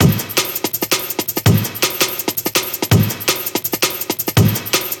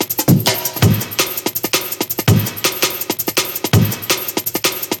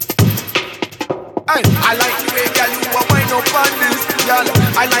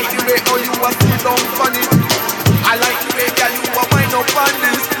like the way how you are sit down on it. I like the way girl you are wind up on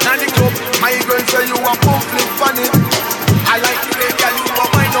this. Now the club, my girl say you are pump flip on it. I like the way girl you are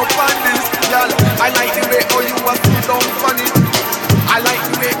wind up on this, girl. I like the way how you are sit down on it. I like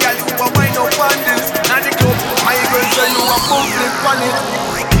the way girl you are wind up on this. Now the club, my girl say you are pump flip on it.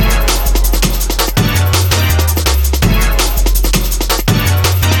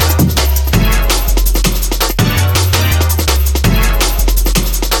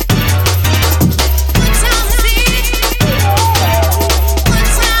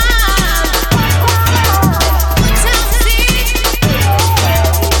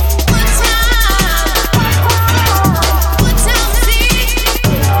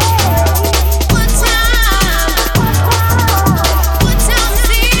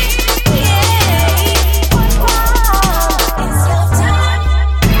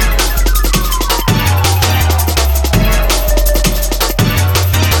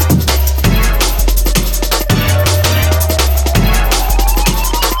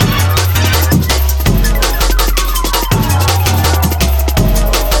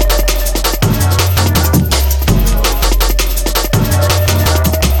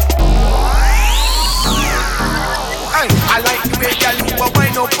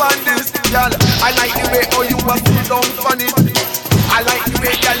 I like the way how you are sit down on it. I like the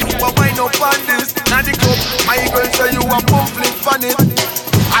way girl you are wind up on this. Now the club, my girl say you are pump flip on it.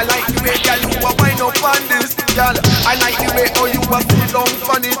 I like the way girl you are wind up on this, girl. I like the way how you are sit down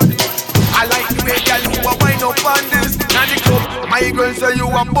on it. I like the way girl you are wind up on this. Now the club, my girl say you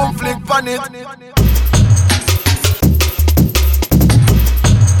are pump flip on it.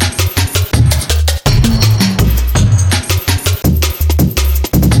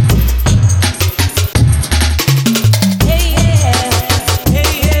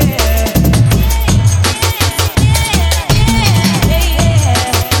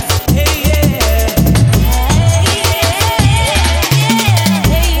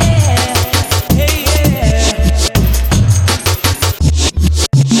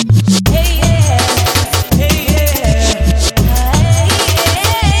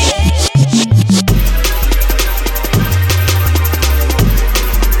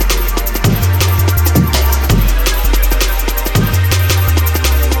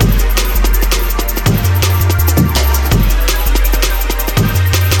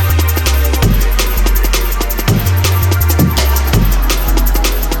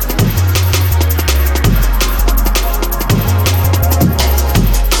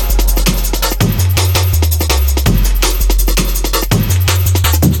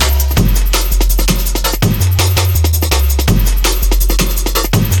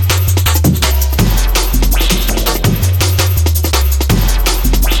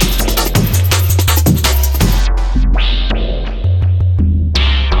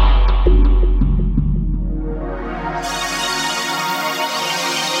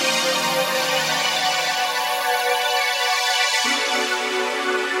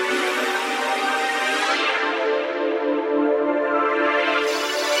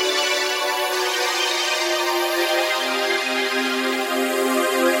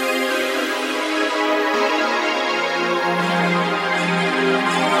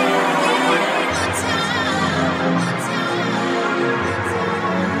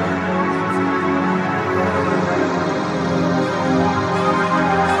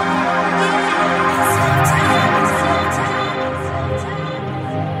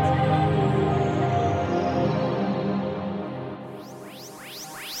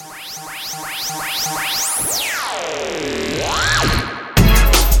 Wow.